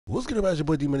What's good about your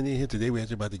boy Demon here? Today we're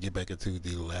actually about to get back into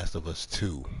The Last of Us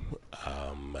 2.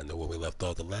 I know where we left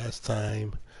off the last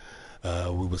time.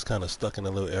 We was kind of stuck in a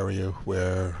little area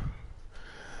where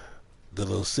the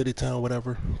little city town,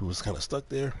 whatever, we was kind of stuck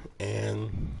there,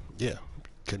 and yeah,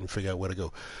 couldn't figure out where to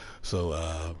go. So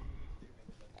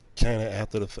kind of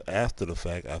after the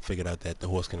fact, I figured out that the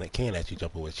horse can actually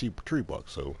jump over a tree bark.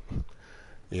 So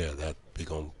yeah, that we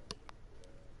gonna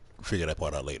figure that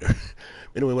part out later.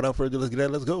 Anyway, without further ado, let's get at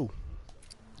it. Let's go.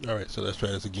 All right, so let's try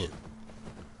this again.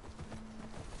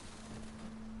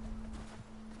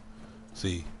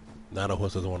 See, now the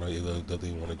horse doesn't want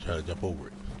to try to jump over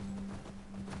it.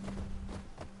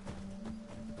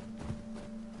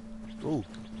 Ooh,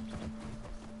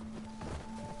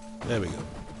 there we go.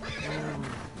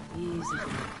 Easy.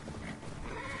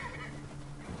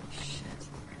 Shit.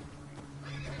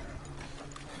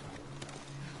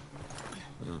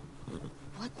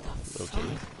 What the fuck?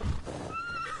 Okay.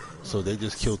 So they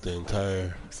just killed the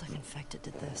entire Looks like infected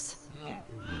did this.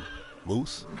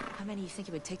 moose? How many do you think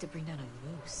it would take to bring down a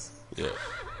moose? Yeah.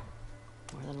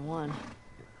 More than one.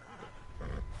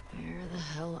 Where the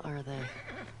hell are they?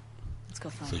 Let's go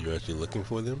find So them. you're actually looking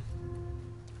for them?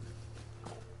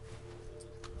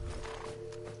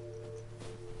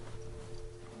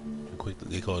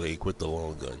 They call it equip the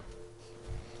long gun.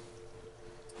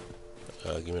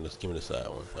 Give me the side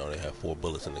one. I only have 4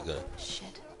 bullets in the gun.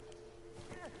 Shit.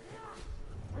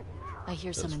 I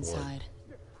hear some That's 1, inside.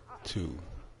 2.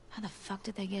 How the fuck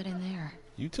did they get in there?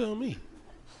 You tell me.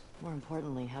 More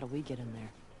importantly, how do we get in there?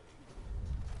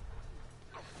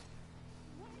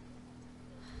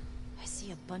 I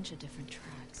see a bunch of different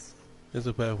tracks. There's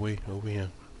a pathway over here.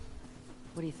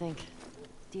 What do you think?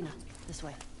 Dina, this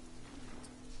way.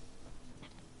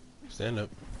 Stand up.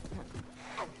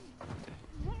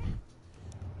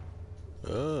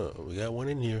 Oh, we got one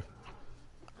in here.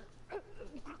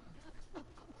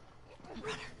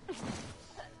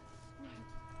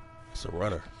 It's a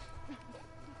runner.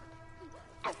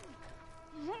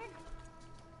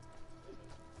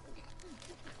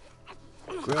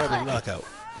 Grab and knockout.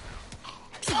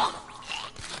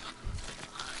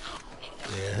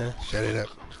 Yeah, shut it up.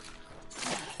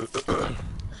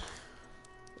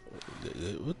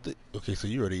 What the? Okay, so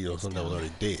you already know something that was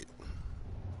already dead.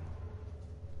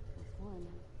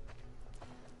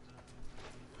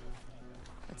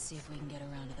 Let's see if we can get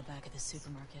around to the back of the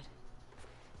supermarket.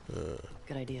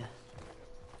 Good idea.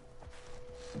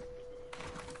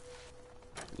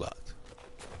 Locked.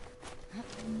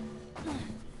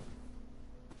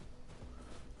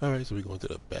 Alright, so we're going to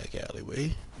the back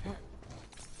alleyway.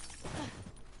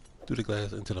 Through the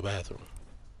glass into the bathroom.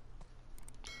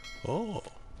 Oh.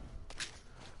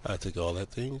 I take all that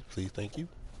thing, please, thank you.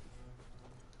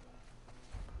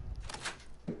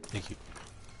 Thank you.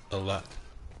 Unlocked.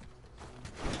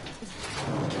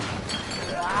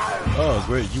 Oh,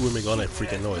 great. You would make all that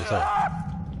freaking noise, huh?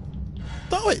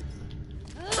 Throw it!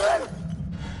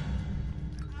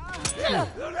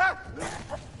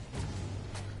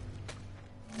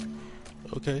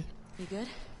 Okay. You good?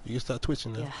 You can start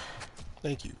twitching now. Yeah.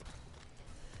 Thank you.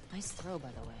 Nice throw, by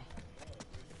the way.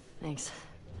 Thanks.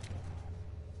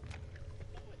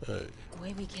 Alright. The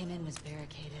way we came in was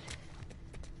barricaded.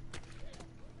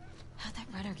 How'd that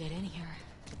runner get in here?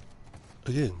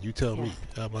 Again, you tell Yeah. me.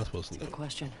 How am I supposed to Good know?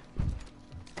 question.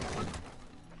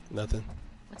 Nothing?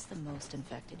 What's the most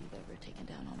infected you've ever taken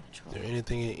down on patrol? Is there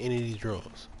anything in any of these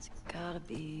drawers? It's gotta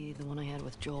be the one I had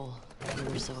with Joel a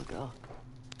year or so ago.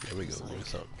 There we go. Looks Give me like-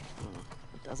 something.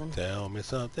 A dozen? Tell me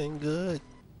something good.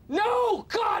 No!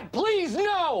 God, please,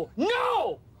 no!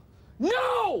 No!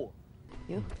 No!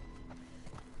 You?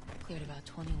 Cleared about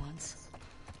 20 once.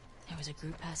 There was a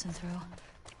group passing through.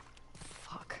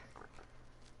 Fuck.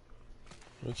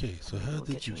 Okay, so how We'll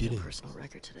did you a get new in? personal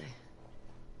record today.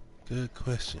 Good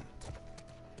question.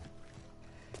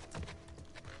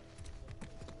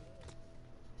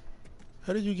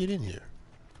 How did you get in here?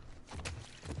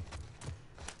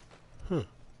 Huh.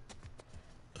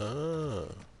 Ah.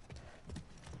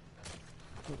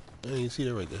 I didn't see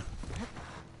that right there.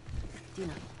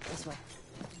 Dina, this way.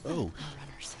 Oh. No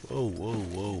runners. Whoa, whoa,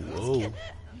 whoa, whoa. Let's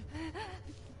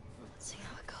see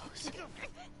how it goes.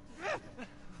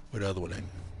 Where the other one at?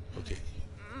 Okay.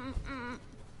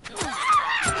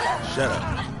 Shut up.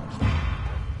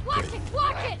 Watch Wait. it!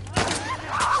 Watch it!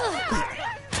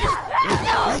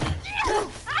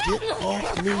 Get off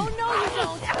me. Oh no, you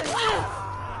don't! Get him.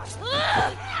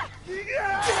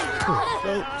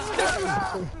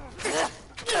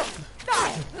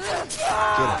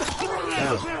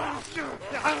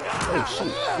 Oh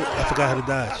shoot. I forgot how to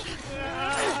dodge.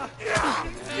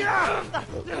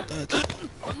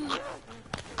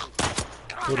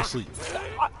 Go to sleep.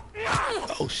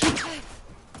 Oh shit!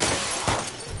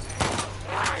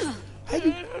 How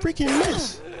you freaking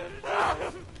miss? How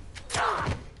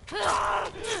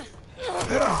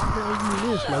the hell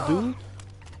you miss, my dude?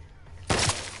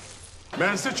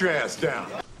 Man, sit your ass down.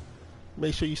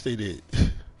 Make sure you stay dead.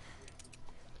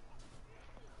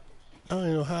 I don't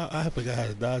even know how. I forgot how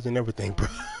to dodge and everything, bro.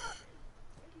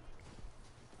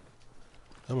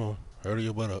 Come on, hurry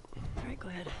your butt up. All right, go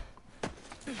ahead.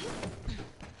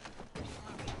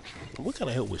 What kind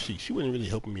of help was she? She wasn't really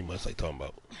helping me much, like talking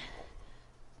about.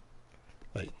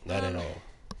 Like, not at all.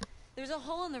 There's a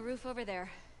hole in the roof over there.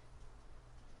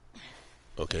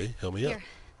 Okay, help me up. Here.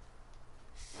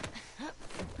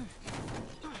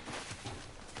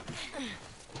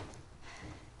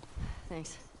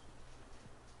 Thanks.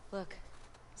 Look.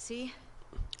 See?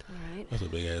 All right. That's a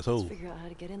big ass hole. Let's figure out how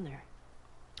to get in there.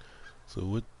 So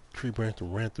what tree branch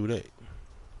ran through that?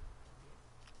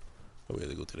 Oh, we had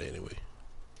to go through that anyway.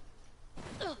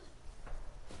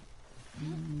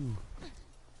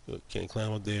 Look, can't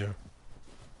climb up there.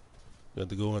 Got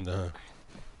to go under, huh?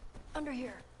 Under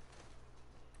here.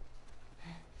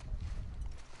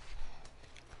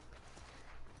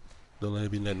 Don't let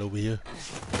it be nothing over here.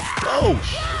 Oh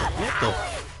shit! What the?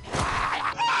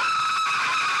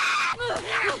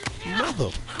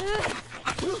 Mother!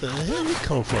 Where the hell did it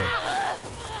come from?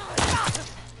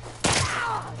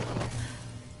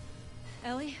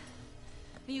 Ellie?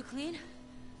 Are you clean?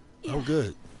 I'm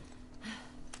good.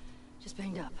 Just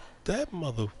banged up. That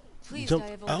mother Please jumped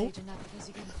die of old out. age and not because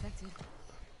you get infected.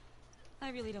 I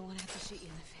really don't want to have to shoot you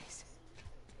in the face.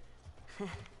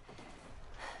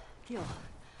 Deal.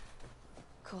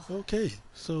 Cool. Okay,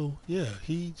 so yeah,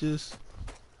 he just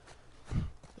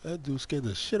that dude scared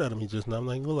the shit out of me just now. I'm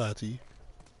not gonna lie to you.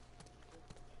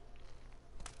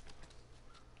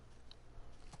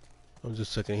 I'm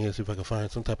just checking here to see if I can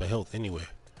find some type of health anywhere.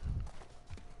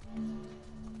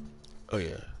 Oh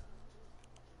yeah.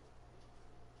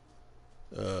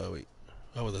 Wait.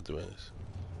 How was I doing this?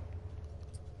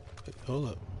 Wait, hold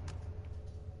up.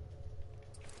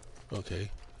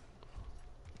 Okay.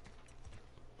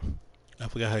 I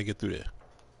forgot how to get through there.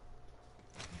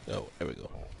 Oh, there we go.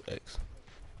 X.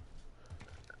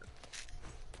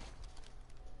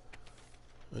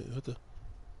 Wait, what the?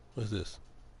 What's this?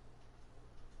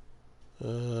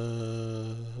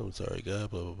 I'm sorry, God.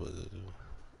 Blah blah blah.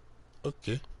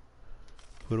 Okay.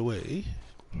 Put away.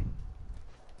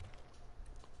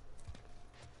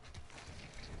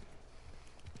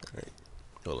 Alright.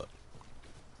 Hold up.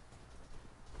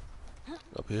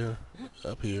 Up here.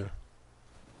 Up here.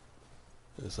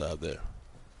 It's out there.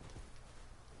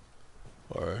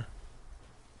 Alright.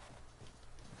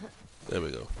 There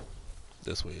we go.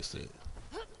 This way it's it.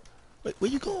 Wait, where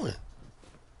you going?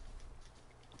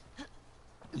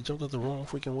 You jumped out the wrong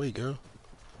freaking way, girl.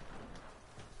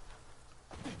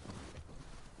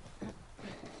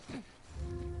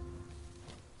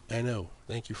 I know.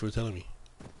 Thank you for telling me.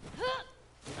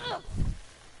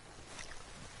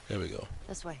 There we go.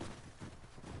 This way.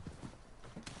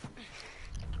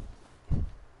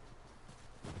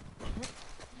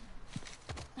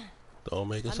 Don't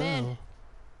make a I'm sound.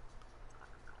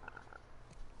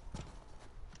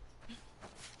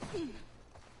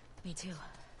 Me too.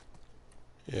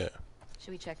 Yeah.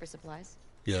 Should we check for supplies?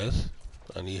 Yes.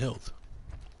 I need health.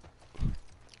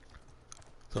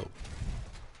 So,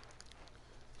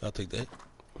 I'll take that.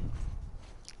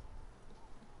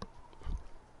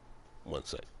 One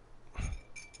sec.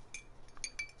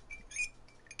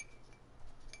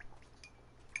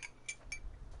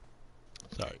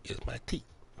 Sorry, it's my teeth.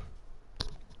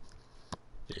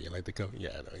 Yeah, you like the cover? Yeah,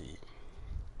 I know you.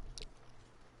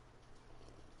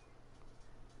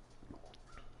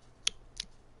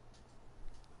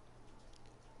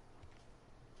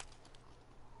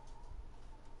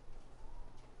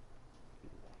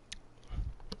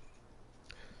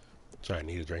 Sorry, I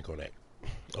need a drink on that.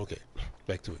 Okay,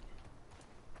 back to it.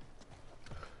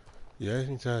 Yeah, I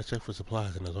think I check for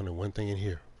supplies, and there's only one thing in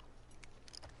here.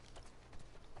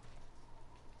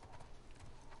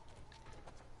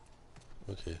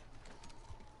 Okay.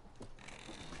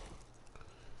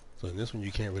 So in this one,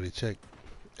 you can't really check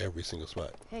every single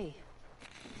spot. Hey,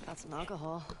 got some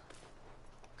alcohol.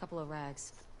 Couple of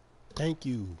rags. Thank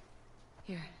you.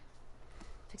 Here,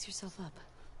 fix yourself up.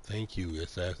 Thank you.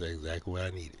 Yes, that's exactly what I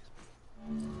needed.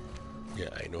 Yeah,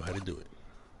 I know how to do it.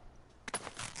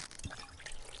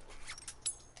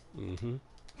 Mm-hmm.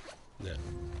 Yeah.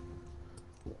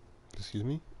 Excuse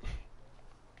me?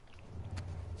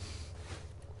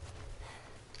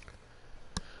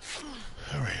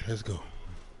 Alright, let's go.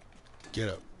 Get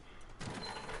up.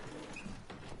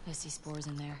 I see spores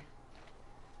in there.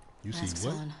 You see Mask's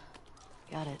what? on.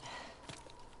 Got it.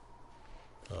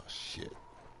 Oh shit.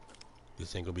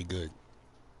 This ain't gonna be good.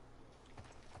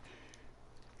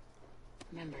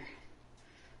 Remember,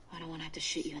 I don't want to have to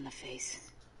shoot you in the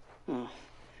face. Oh,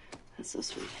 that's so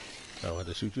sweet. I don't have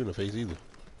to shoot you in the face either.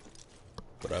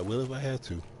 But I will if I have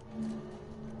to.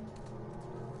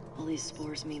 All these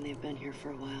spores mean they've been here for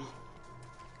a while.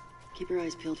 Keep your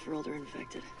eyes peeled for older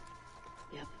infected.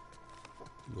 Yep.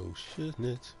 No shit,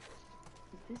 Nits.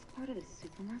 Is this part of the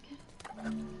supermarket? I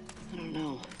don't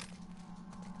know.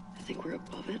 I think we're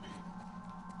above it.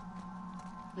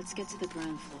 Let's get to the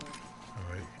ground floor.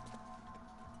 Alright.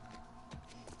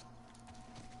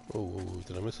 Oh,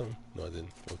 did I miss something? No, I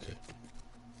didn't. Okay.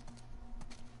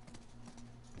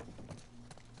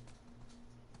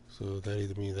 So that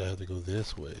either means I have to go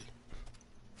this way.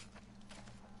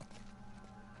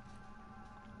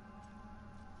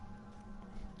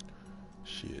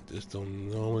 Shit, this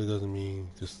normally doesn't mean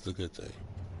this is a good thing.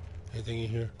 Anything in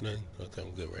here? Nothing? Okay,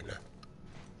 I'm good right now.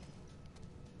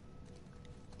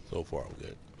 So far, I'm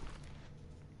good.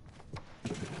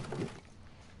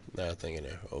 Nothing in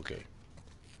there. Okay.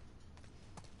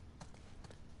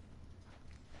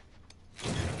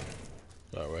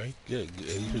 Alright, good. At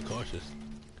least be cautious.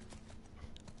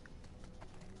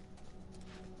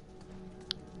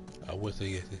 I would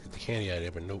say get the candy out of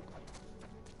there, but nope.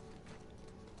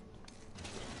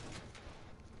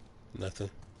 Nothing.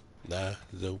 Nah,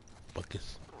 zo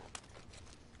buckets.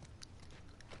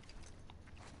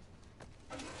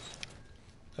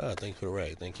 Ah, thanks for the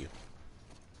rag, thank you.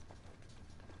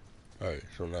 Alright,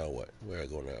 so now what? Where I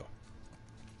go now?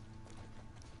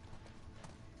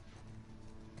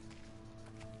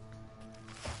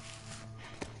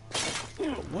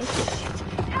 What the?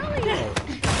 Elliot!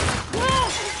 Oh.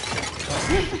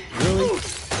 Really?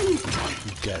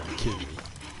 You gotta be kidding me.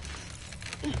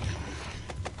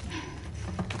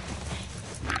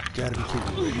 You gotta be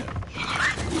kidding me right now.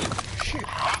 Shit.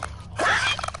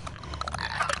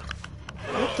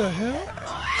 What the hell?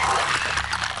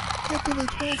 That thing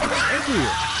like 12 times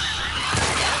uglier.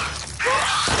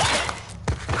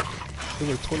 It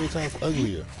was 20 times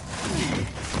uglier.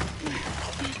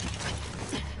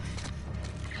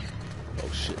 Oh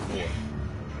shit, more.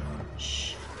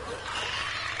 Shh.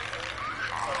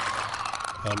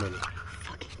 How many?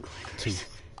 Fucking clickers. 2.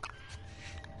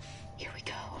 Here we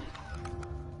go.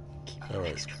 Keep it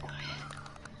Alright. extra quiet.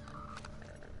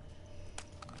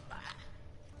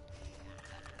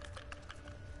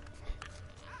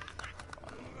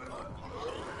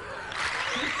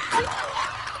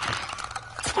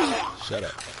 Shut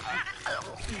up.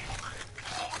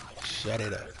 Shut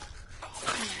it up.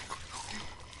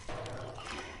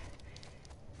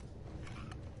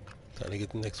 Time to get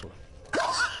the next one.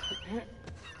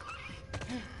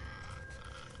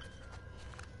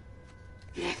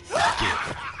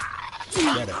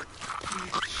 Shut up.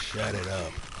 Shut it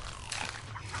up.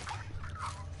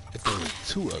 That thing is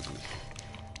too ugly.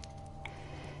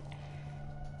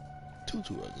 Too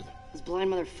ugly. Those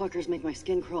blind motherfuckers make my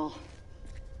skin crawl.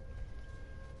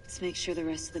 Let's make sure the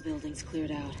rest of the building's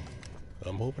cleared out.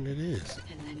 I'm hoping it is.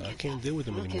 And then I get can't the deal with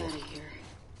them fuck anymore. out of here.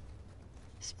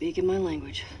 Speaking my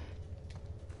language.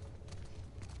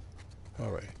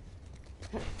 Alright.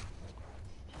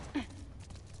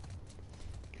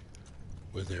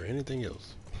 Was there anything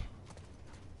else?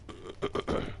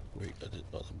 Wait, I did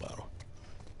another bottle.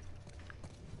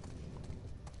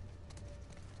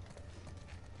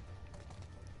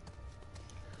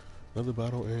 Another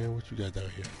bottle, and what you got down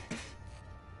here?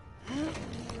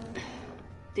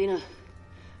 Dina,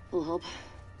 will help.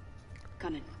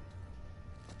 Coming.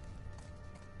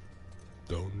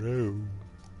 Don't know.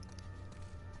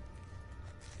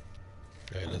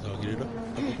 Alright, let's all get it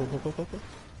up. Up.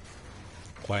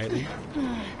 Quietly.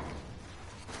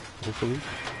 Hopefully.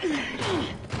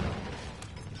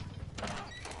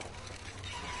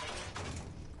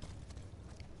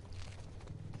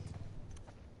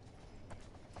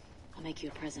 I'll make you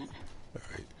a present.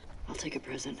 Alright. I'll take a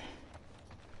present.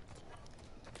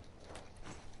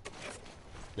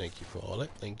 Thank you for all that.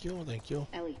 Thank you.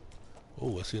 Ellie.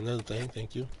 Oh, I see another thing.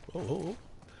 Thank you. Oh.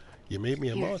 You made me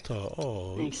a Here. Molotov.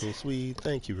 Oh, you're Thanks. so sweet.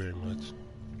 Thank you very much.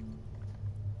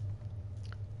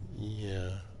 Yeah,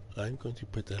 I'm going to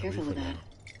put that away Careful for with that. now.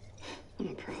 I'm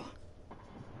a pro.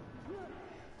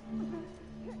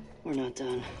 We're not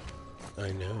done.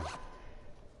 I know.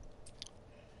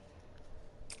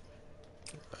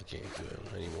 I can't do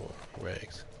it anymore.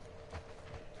 Rags.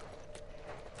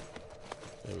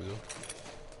 There we go.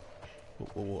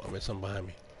 Whoa, I missed something behind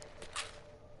me.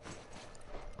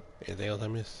 Anything else I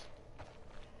missed?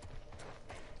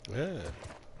 Yeah.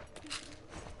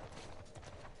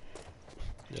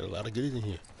 Got a lot of goodies in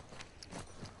here.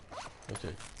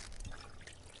 Okay.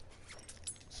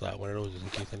 Slide one of those just in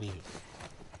case I need it.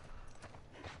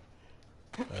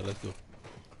 Alright, let's go.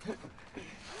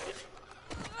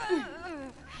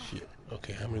 Shit.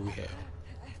 Okay, how many we have?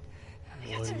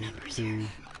 1, 2,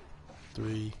 3. What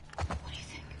do you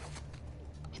think?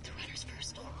 Hit the runners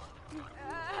first.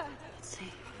 Let's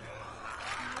see.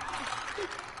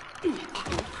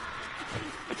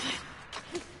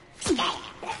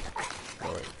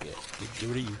 Alright, yeah. Get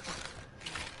rid of you.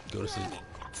 Go to sleep.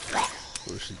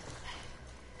 Go to sleep.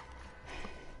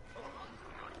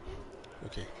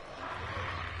 Okay.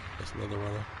 That's another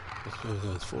runner.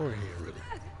 There's 4 in here, really.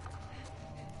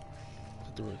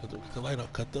 Cut the light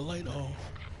off. Cut the light off.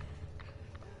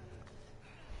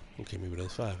 Okay, maybe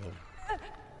that's 5 of them.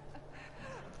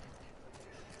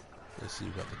 Let's see,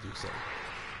 we're about to do something.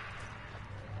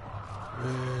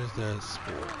 Where's that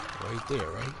sport? Right there,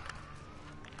 right?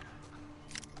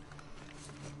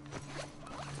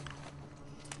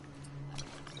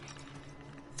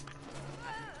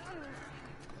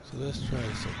 So let's try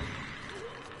something.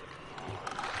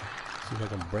 See if I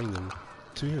can bring them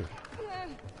to here.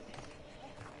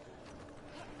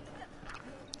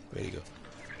 There you go.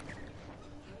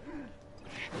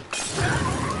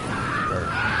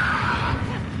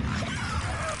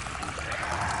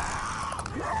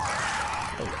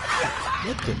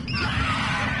 What the?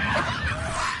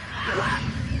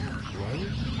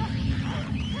 Right?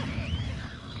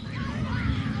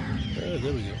 Oh,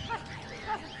 there we go.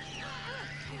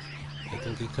 I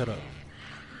think they cut up.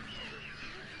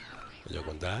 Are y'all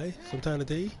gonna die sometime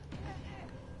today?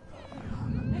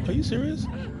 Are you serious?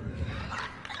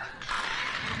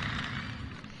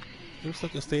 Looks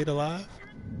like it stayed alive.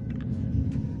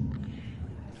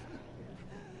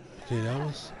 Okay, that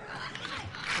was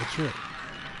a trip.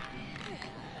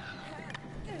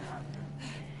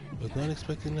 Was not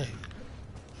expecting that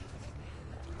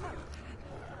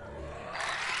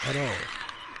at all.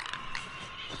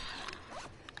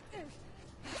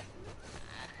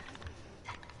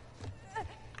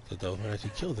 Thought that was when I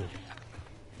actually killed him.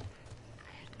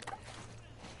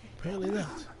 Apparently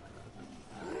not.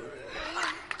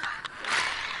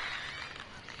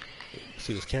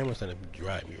 See, this camera's trying to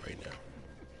drive me right now.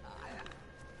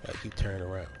 I keep turning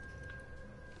around.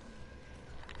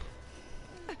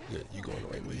 Good, you going the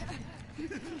right way.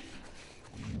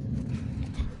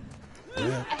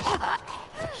 Yeah.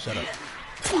 Shut up.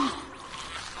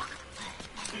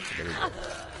 There we go.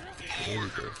 There we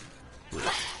go.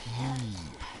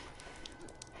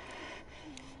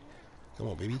 Come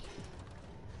on, baby.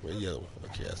 Where's the other one?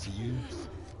 Okay, I see you.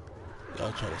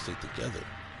 Y'all trying to stay together.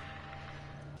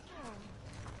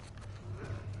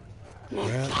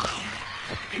 Grab.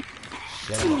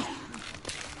 Shut up.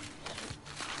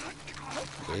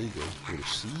 There you go. For the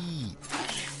seed.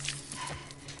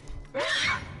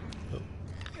 Oh.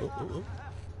 Oh, oh, oh.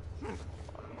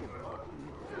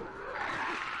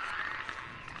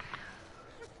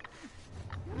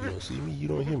 You don't see me, you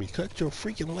don't hear me. Cut your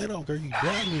freaking light off, girl. You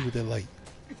drive me with that light.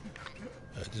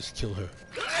 I just kill her.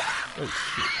 Oh,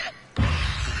 shit.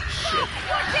 Shit.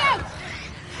 Watch out!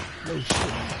 No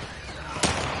shit.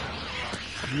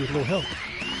 You was no help.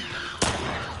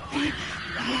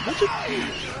 What you?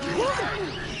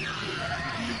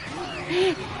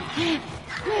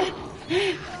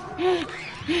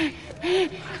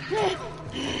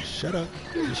 Shut up.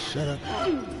 Just shut up.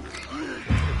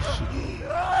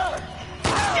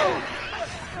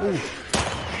 Ooh.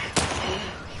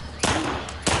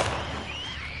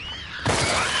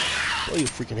 Blow your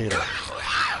freaking head off.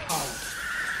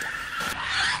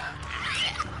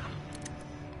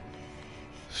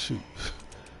 Shoot.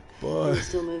 Boy. Are you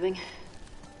still moving?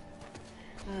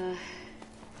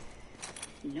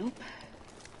 Nope.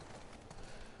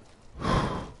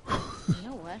 You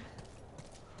know what?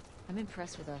 I'm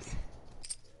impressed with us.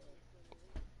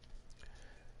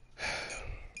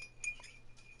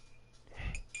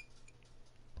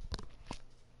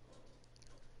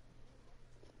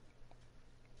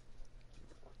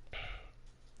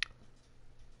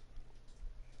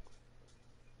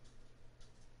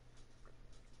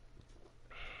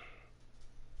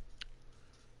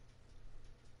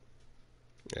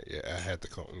 Yeah, I had to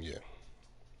call him, yeah.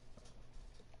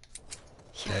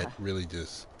 That really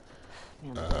just,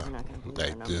 Man, the boys are not gonna believe our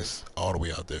like numbers. this, all the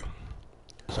way out there.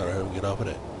 Trying to help him get off of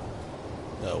that.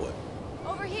 Now what?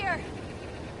 Over here!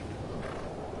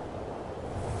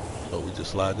 Oh, we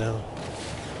just slide down?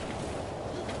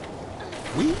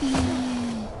 Whee!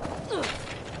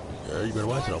 Yeah, you better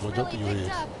watch it, I'm gonna jump to your Really head.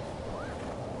 picked up.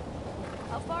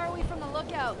 How far are we from the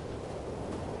lookout?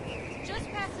 Just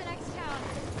past the next town.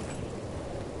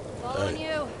 Following Alright.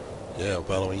 you. Yeah, I'm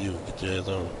following you. Get your ass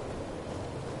on.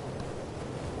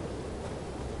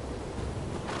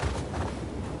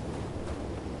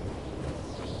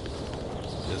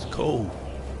 It's cold.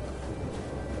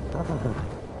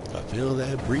 I feel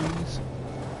that breeze.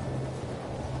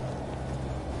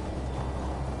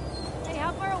 Hey,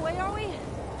 how far away are we? A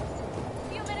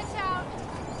few minutes out.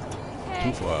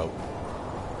 Too far out.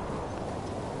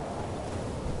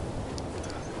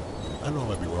 I know I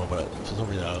might be wrong, but for some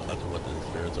reason I just want to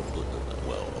experience a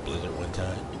blizzard one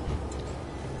time.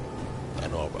 I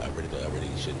know I really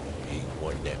shouldn't be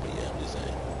wanting that, but yeah, I'm just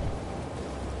saying.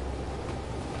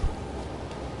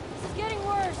 This is getting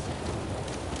worse.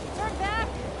 Turn back.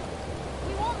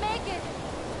 We won't make it.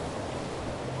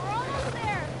 We're almost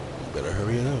there. You better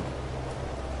hurry it up.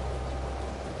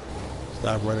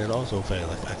 Stop running all so fast.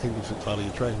 Like, I can't even follow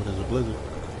your tracks when there's a blizzard.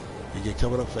 You get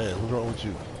coming up fast. What's wrong with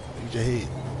you? Use your head.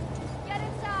 Get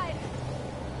inside.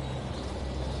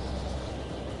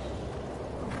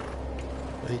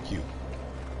 Thank you.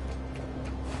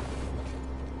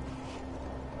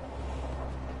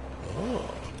 Oh,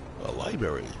 a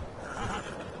library.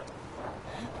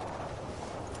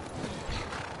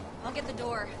 I'll get the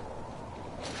door.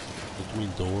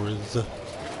 Between doors,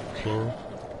 plural.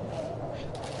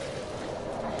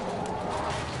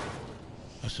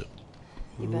 I should.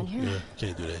 You been here? Yeah,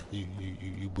 can't do that. You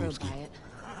Rode boosky. by it.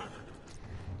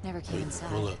 Never came Wait, inside.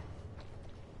 hold up.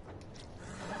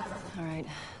 All right,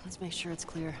 let's make sure it's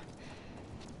clear.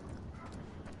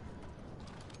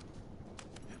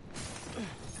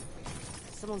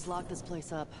 Someone's locked this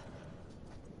place up.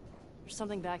 There's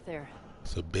something back there.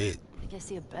 It's a bed, I think I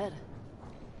see a bed.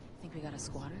 Think we got a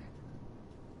squatter?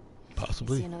 See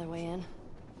possibly. another way in?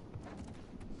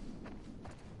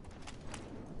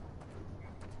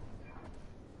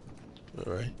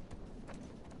 All right.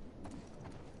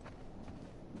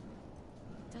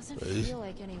 Doesn't Wait. feel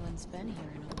like anyone's been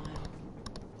here in a while.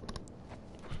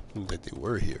 That they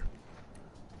were here.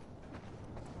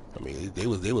 I mean, they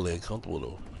were laying comfortable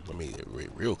though. I mean,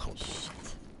 real comfortable.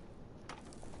 Shit.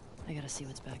 I gotta see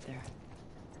what's back there.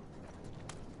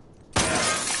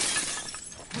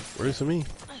 Works for me.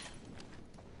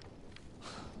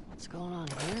 What's going on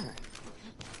here?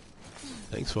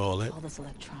 Thanks for all that. All this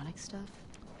electronic stuff?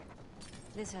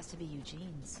 This has to be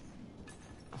Eugene's.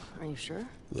 Are you sure?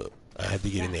 Look, I had to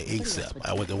get in there nobody else ASAP. would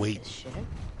I went to take wait. this shit.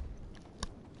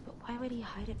 But why would he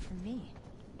hide it from me?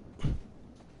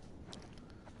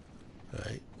 All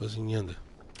right, what's in yonder?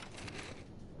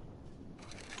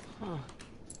 Huh.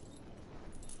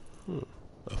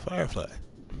 A firefly.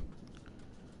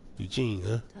 Eugene,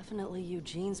 huh? Definitely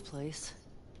Eugene's place.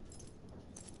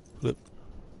 Flip.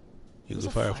 He was a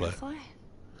There's firefly.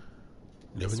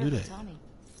 Never knew Circle that. Tommy.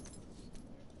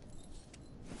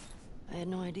 I had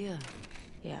no idea.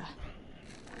 Yeah.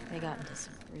 They got into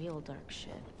some real dark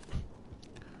shit.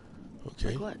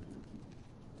 Okay. Like what?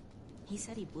 He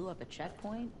said he blew up a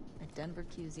checkpoint at Denver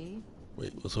QZ.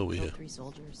 Wait, what's over Killed here? 3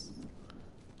 soldiers.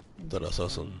 and Thought I 2 saw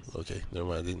something. civilians. Okay, never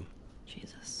mind. I didn't.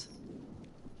 Jesus.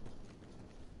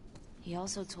 He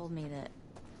also told me that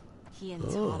he and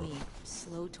Oh. Tommy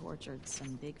slow tortured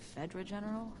some big Fedra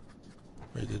general.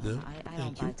 Right there. I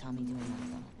don't Thank buy you. Tommy doing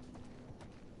that though.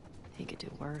 He could do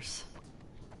worse.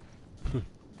 What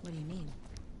do you mean?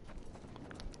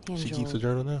 He and She Joel keeps a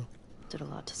journal now. did a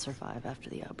lot to survive after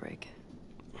the outbreak.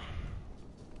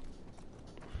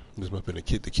 This must have been the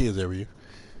kids area,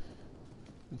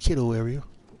 the kiddo area,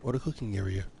 or the cooking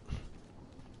area.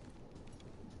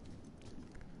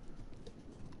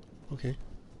 Okay.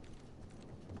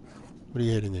 What do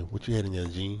you had in there? What you had in there,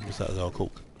 Gene? Besides all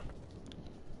coke.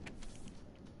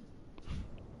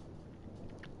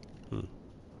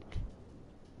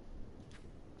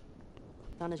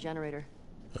 Found his generator.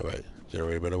 All right,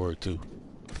 generator better work too.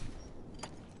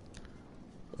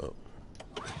 Oh.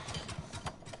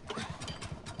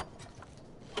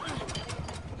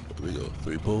 Here we go.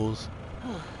 3 pulls.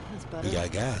 That's better. We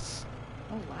got gas.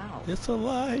 Oh wow. It's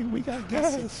alive. We got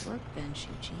Impressive gas. workbench,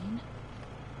 Eugene.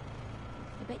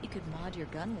 I bet you could mod your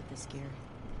gun with this gear.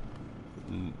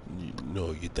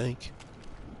 No, you think?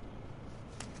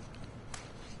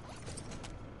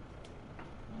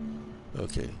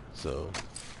 Okay, so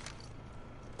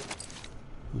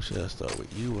who should I start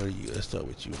with? You or you? Let's start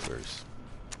with you first.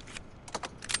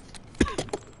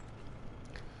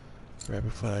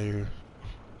 Rapid fire,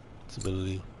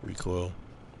 stability, recoil,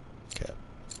 cap.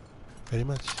 Pretty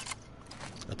much.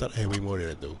 I thought I had way more than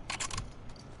that though.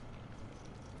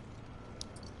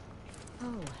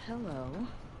 Oh, hello.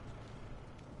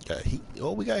 Got heat.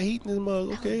 Oh, we got heat in this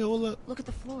mug. Okay, hold up. Look at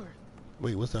the floor.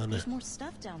 Wait, what's down there? There's more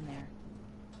stuff down there.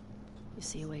 You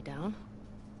see a way down?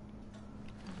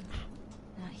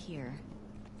 Not here.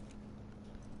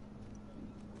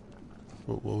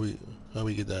 How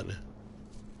we get down there?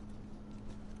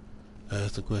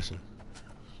 That's the question.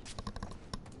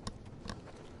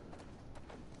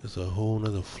 It's a whole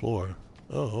nother floor.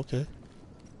 Oh, okay.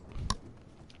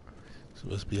 So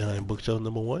it's behind bookshelf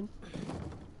number 1?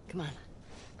 Come on.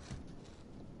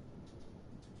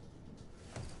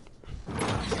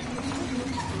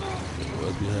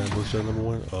 What's behind bookshelf number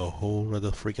 1? A whole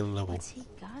nother freaking level. What's he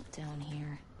got down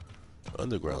here?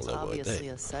 Underground It's level, I obviously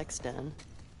think. a sex den.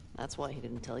 That's why he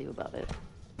didn't tell you about it.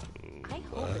 I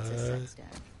hope it's a sex den.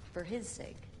 For his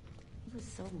sake. He was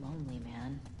so lonely,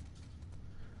 man.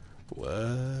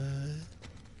 What?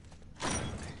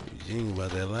 Eugene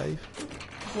about that life?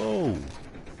 Whoa!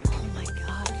 Oh my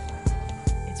god.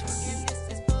 It's working.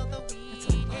 That's a lot of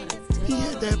He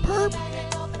had that perp?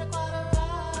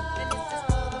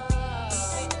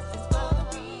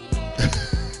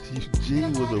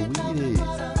 Eugene was a weed head.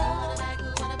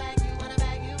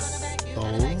 A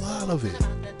lot of it.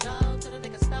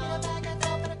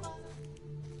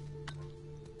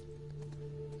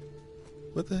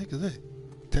 What the heck is that?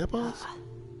 Tampons?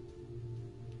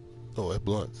 Oh, that's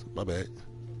blunts. My bad.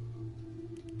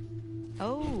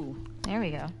 Oh, there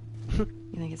we go. You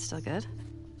think it's still good?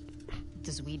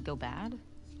 Does weed go bad?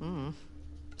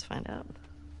 Let's find out.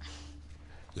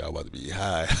 Y'all about to be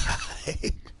high.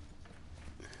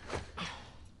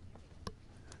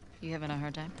 You having a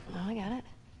hard time? No, I got it.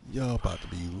 Y'all about to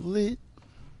be lit.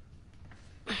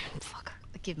 Fuck.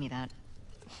 Give me that.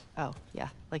 Oh, yeah,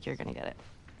 like you're gonna get it.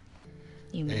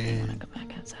 You make me want to go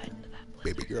back outside into that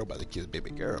place. Baby girl about to kiss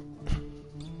baby girl.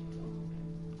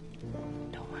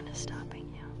 No one is stopping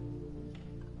you.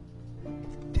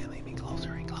 They're leaning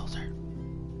closer and closer.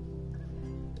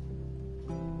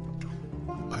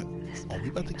 Are we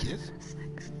about to kiss?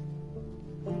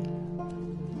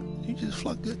 You just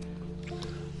flunked it.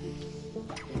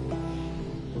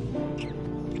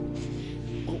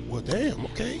 Oh, well, damn,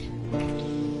 okay.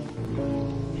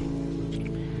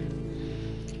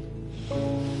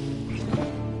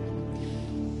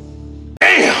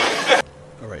 Damn!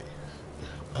 All right.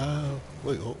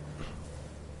 Wait, oh.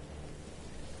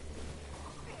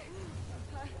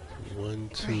 1,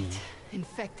 2.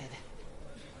 Infected.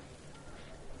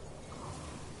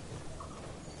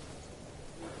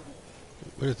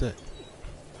 What is that?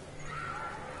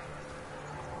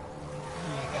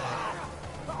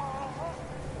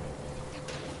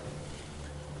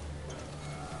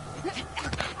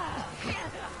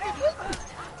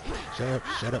 Shut up,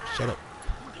 shut up, shut up.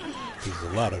 There's a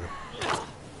lot of them.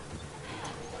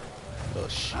 Oh,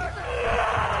 shit.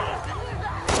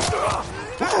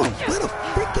 Whoa, where the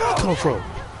freak did that come from?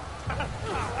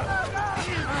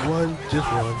 One, just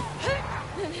one.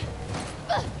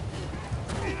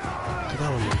 I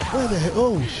don't know. Where the hell?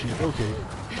 Oh, shit, okay.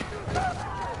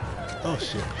 Oh,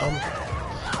 shit.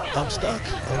 I'm stuck.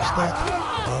 I'm stuck.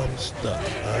 I'm stuck.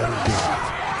 I'm dead.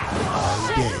 I'm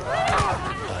dead.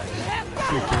 I'm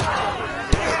freaking dead.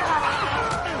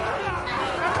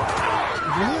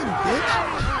 Run, bitch.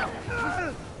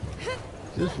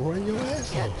 Just run your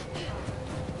ass off.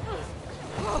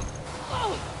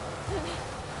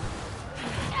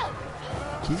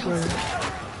 Keep running.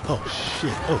 Oh,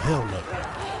 shit. Oh, hell no.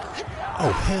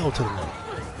 Oh, hell to the no.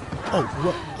 Oh,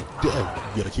 what? Oh,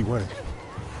 you gotta keep running.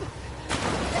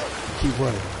 Keep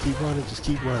running. Keep running. Just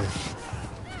keep running.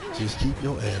 Just keep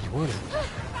your ass running.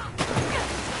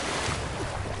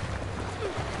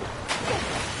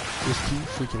 Just keep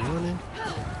freaking running.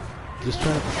 Just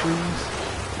try not to freeze.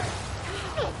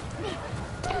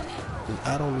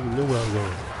 I don't even know where I'm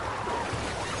going.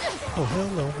 Oh, hell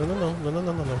no. No, no, no. No,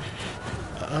 no, no, no.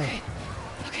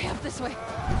 Okay, up this way.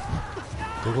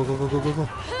 Go, go, go, go, go, go, go.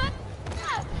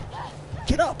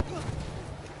 Get up!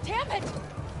 Damn it!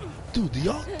 Dude, do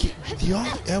y'all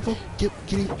ever get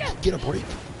a break?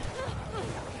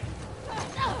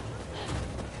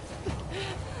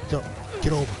 Jump,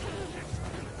 get over.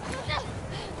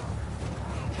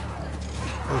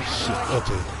 Oh shit,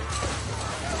 okay.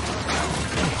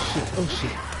 Oh shit, oh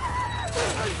shit.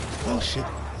 Oh shit.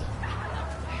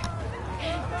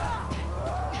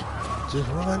 Just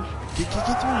run. Get through.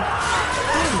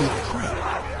 Holy crap.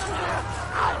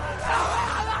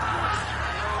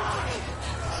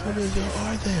 How many of y'all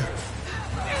are there?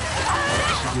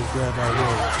 She just grabbed my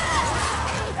leg.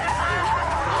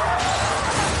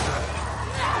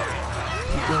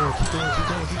 Keep going, keep going, keep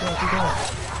going, keep going, keep going.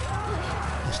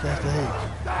 And snap the head.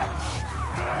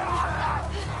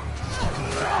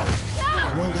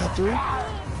 One got through.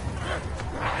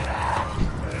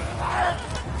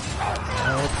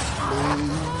 Help me.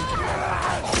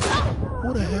 Who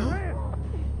the hell?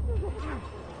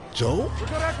 Joel? We're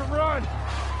gonna have to run.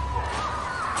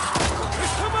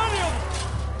 There's too many of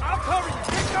them. I'll cover you.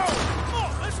 Keep going. Come on,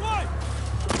 this way.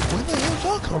 Where the hell did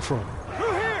y'all come from?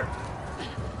 Through here.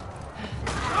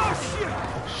 Oh shit.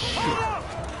 Hold up.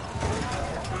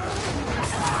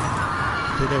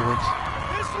 Okay, that works.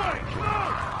 This way. Come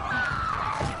on.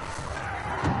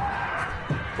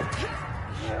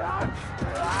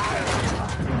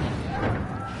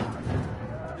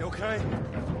 You okay?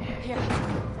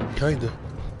 Kinda.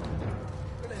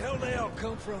 Where the hell they all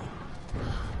come from?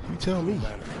 You tell me.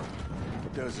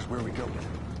 What does is where we go.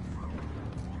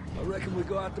 I reckon we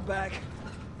go out the back.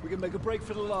 We can make a break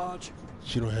for the lodge.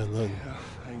 She don't have nothing.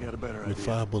 I ain't got a better With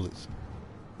 5 bullets.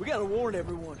 We gotta warn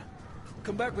everyone.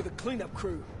 Come back with a cleanup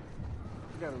crew.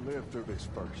 We gotta live through this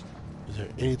first. Is there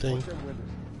anything? Watch them windows.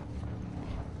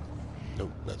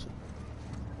 Nope, nothing.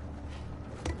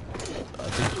 I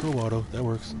think crew auto. That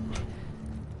works.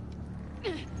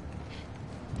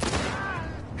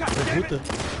 God damn What it!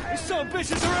 These son of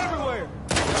bitches are everywhere!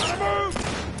 Gotta move!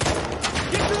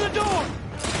 Get to the door!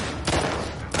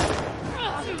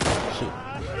 Shit.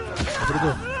 Open the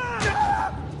door.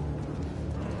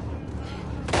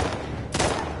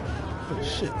 Oh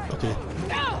shit. Okay.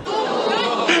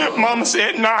 Mama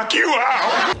said knock you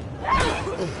out.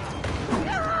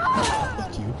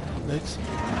 Fuck you. Next.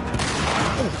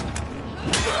 Oh.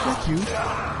 Fuck you.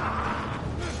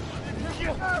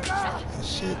 Oh,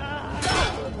 shit.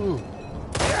 Ooh.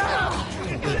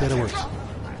 That works.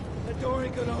 That door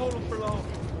ain't gonna hold them for long.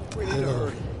 We need to Hello.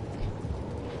 hurry.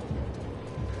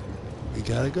 We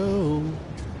gotta go.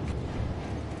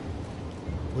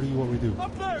 What do you want me to do?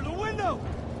 Up there, the window!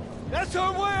 That's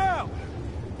our way out!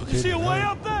 Okay, You see a way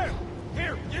now- up there?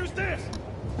 Here, use this!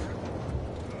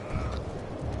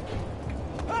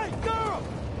 Hey, girl!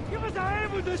 Give us a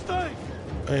hand with this thing!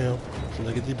 I am. So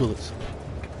I get these bullets.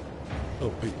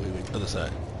 Oh, wait. Other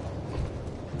side.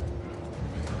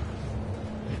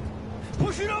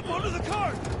 Push it up onto the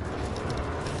cart!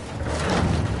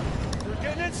 We're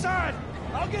getting inside!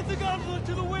 I'll get the gondola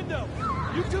to the window!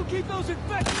 You two keep those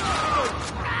infected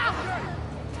off!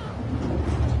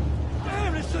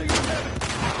 Damn, this thing is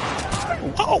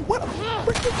heavy! Oh, what?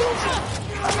 Where'd you go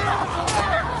from?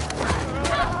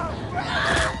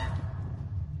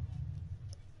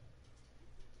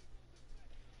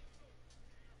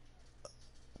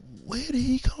 Where did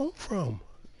he come from?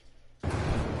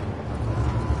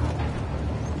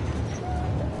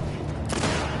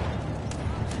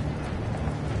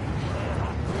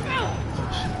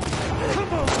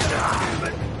 Come on! Damn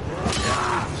it!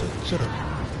 Shut up.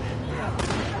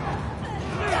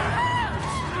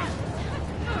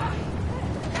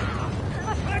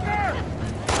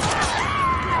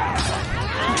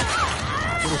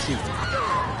 Let me see.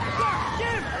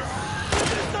 Jim! Get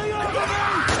this thing off of me!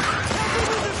 Get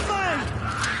with this thing!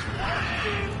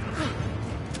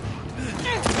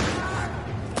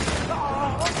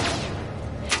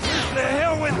 The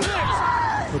hell with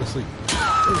this! Go to sleep.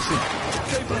 Go to sleep.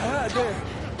 Stay behind there.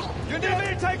 You need me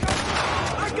to take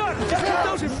off? I got it! Just get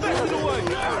those infected away!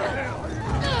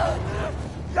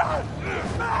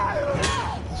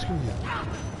 Screw you.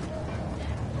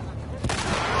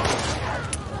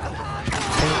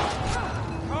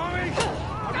 Tommy!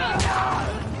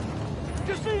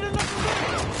 Just need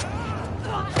another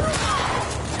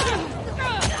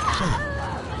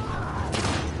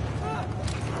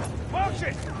Watch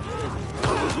it!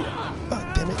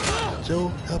 God damn it. Joe,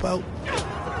 help out.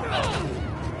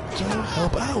 Joe,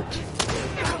 help out.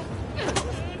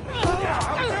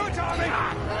 How we doing, Tommy?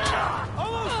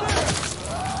 Almost there!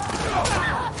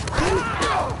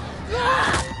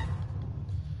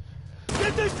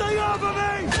 Get this thing off of me!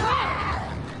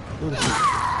 Go to sleep.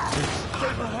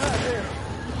 Stay behind there.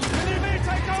 You need me to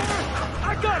take over? I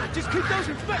got it. Just keep those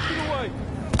infected away. Wait.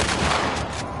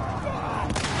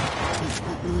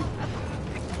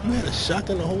 You had a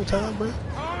shotgun the whole time, bro?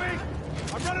 Tommy,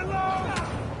 I'm running low.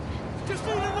 Just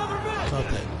need another minute. Stop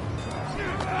that.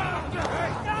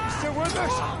 Hey, you still with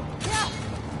us? Yeah.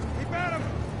 Keep at him.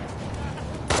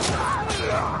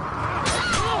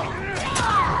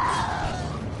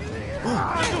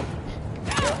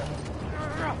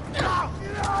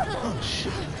 Oh,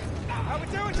 shit. How we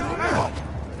doing, Tommy?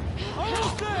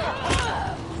 Almost there.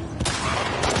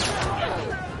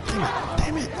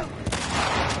 Damn it.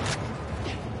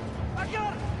 I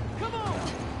got it. Come on.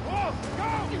 Whoa, go.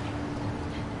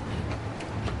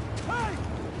 Hey,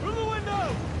 through the window.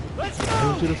 Let's I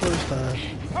heard you go. the first time.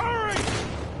 Hurry.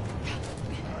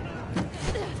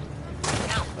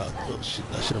 Oh, shit.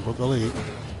 I should have broke a leg.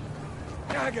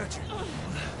 I got you.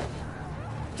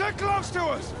 Get close to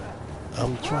us.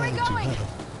 I'm trying to. going? How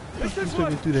the It's fuck you this took way.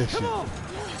 me through that Come shit? on.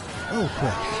 Oh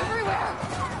crap! Everywhere!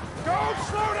 Don't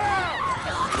slow down!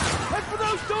 Head for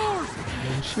those doors!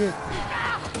 Oh shit!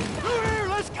 Through here,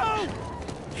 let's go!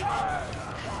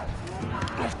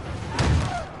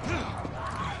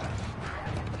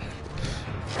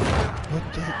 What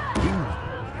the? Ooh,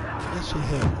 that shit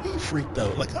had me freaked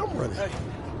out. Like I'm running. Hey,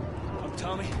 I'm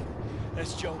Tommy.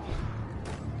 That's Joe.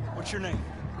 What's your name?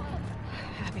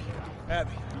 Abby.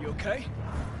 Abby. You okay?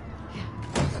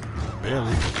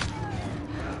 Barely.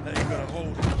 That ain't gonna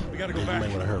hold. We gotta go Yeah, you back. might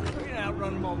want to hurry. We can't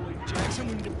outrun them all the way to Jackson.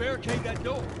 We need to barricade that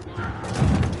door.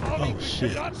 Oh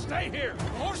shit! Not stay here. The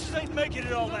horses ain't making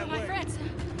it all No, that my way. friends.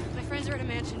 My friends are at a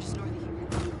mansion just north of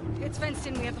here. It's fenced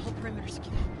in. We have the whole perimeter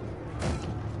secured.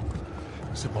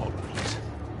 It's a ball, please.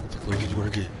 That's as close as you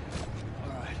want to get.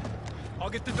 All right. I'll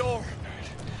get the door.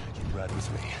 You ride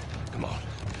with me. Come on.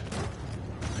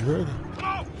 You heard it. Come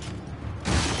on!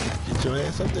 Get your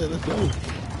ass up there. Let's go.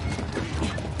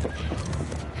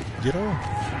 Get on.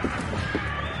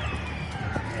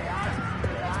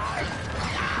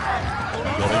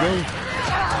 Gotta go.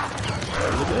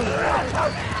 Gotta go.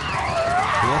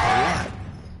 That's a lot.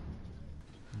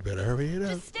 You better hurry it up.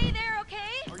 Just stay there,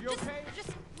 okay? Are you okay? Just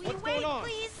will What's you wait, going on?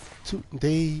 please?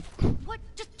 They. What?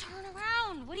 Just turn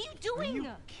around. What are you doing?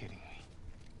 Kidding me.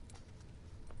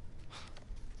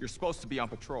 You're supposed to be on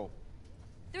patrol.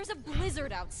 There's a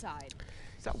blizzard outside.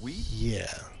 Is that weed?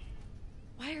 Yeah.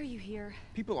 Why are you here?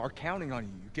 People are counting on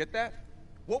you. You get that?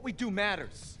 What we do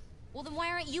matters. Well, then why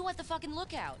aren't you at the fucking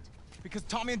lookout? Because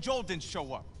Tommy and Joel didn't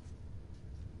show up.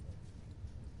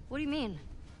 What do you mean?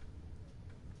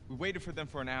 We waited for them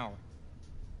for an hour.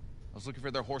 I was looking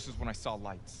for their horses when I saw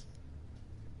lights.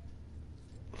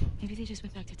 Maybe they just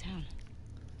went back to town.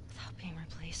 Without being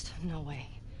replaced. No way.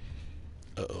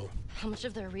 Uh-oh. How much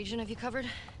of their region have you covered?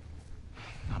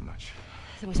 Not much.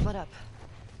 Then we split up.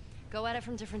 Go at it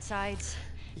from different sides.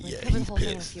 We Yeah, cover the he's whole thing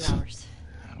in a few pissed. hours.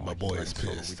 My boy is So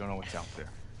we pissed. don't know what's out there.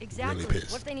 Exactly.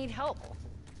 pissed. What if they need help?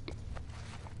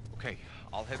 Okay,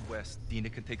 I'll head west. Dina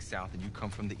can take south, and you come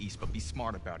from the east. But be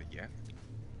smart about it, yeah?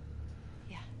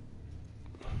 Yeah.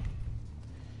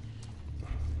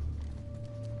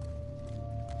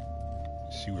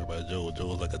 She worried about Joel.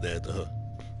 Joel's like a dad to her.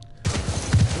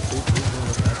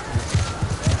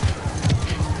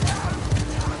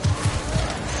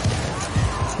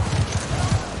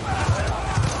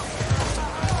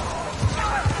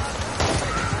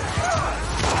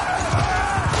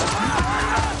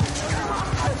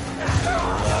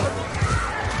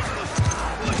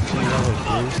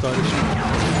 Started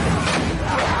shooting.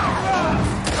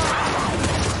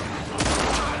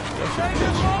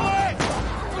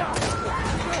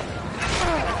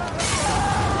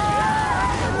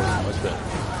 Much better.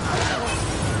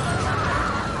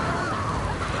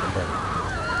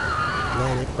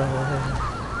 Let it burn.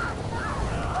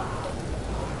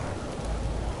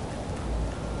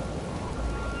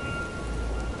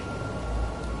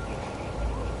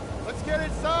 Let's get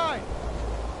inside.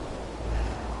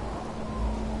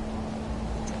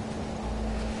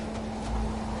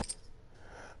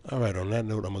 All right, on that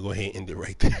note, I'm gonna go ahead and end it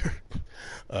right there.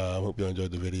 I hope you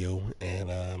enjoyed the video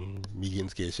and me getting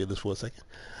scared shitless for a second.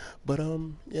 But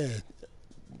yeah,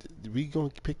 we gonna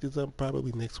pick this up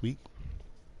probably next week,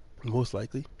 most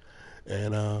likely.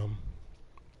 And I'm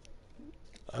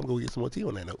gonna get some more tea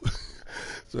on that note.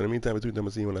 So in the meantime, between them,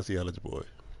 I'll see you when I see y'all at your boy.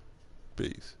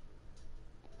 Peace.